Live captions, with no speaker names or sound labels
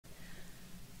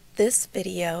This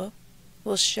video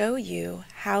will show you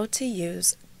how to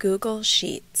use Google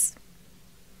Sheets.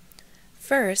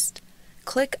 First,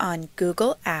 click on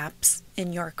Google Apps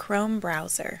in your Chrome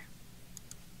browser.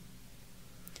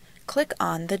 Click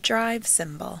on the Drive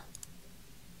symbol.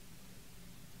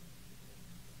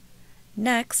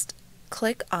 Next,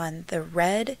 click on the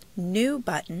red New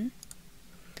button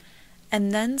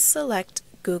and then select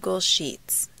Google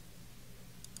Sheets.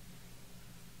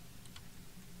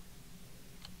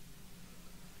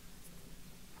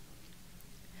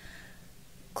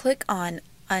 Click on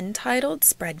Untitled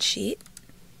Spreadsheet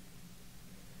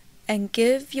and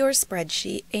give your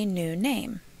spreadsheet a new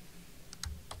name.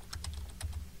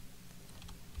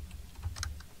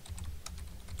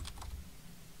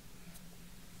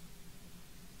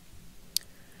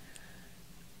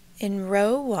 In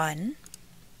row 1,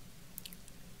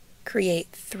 create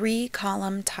 3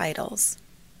 column titles.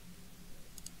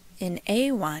 In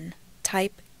A1,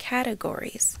 type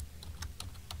Categories.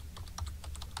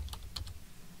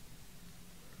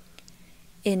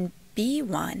 In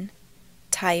B1,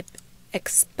 type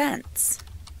Expense.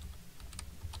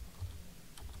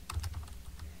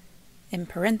 In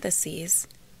parentheses,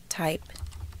 type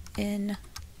in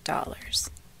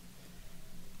dollars.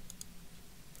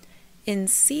 In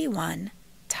C1,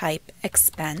 type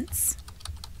Expense,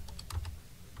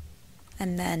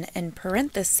 and then in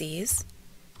parentheses,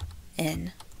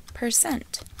 in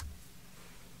percent.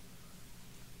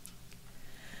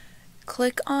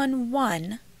 Click on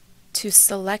 1 to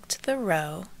select the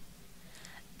row,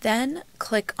 then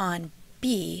click on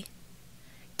B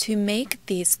to make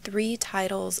these 3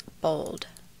 titles bold.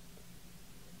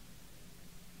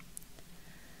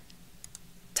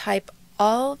 Type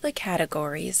all the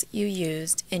categories you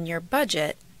used in your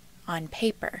budget on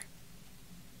paper.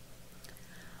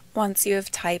 Once you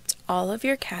have typed all of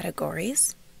your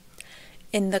categories,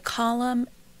 in the column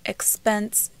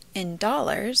Expense in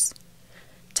dollars,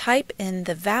 type in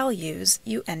the values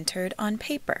you entered on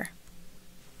paper.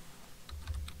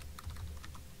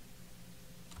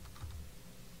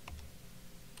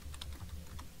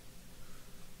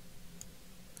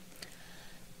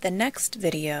 The next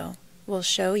video will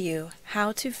show you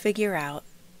how to figure out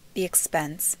the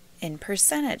expense in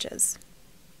percentages.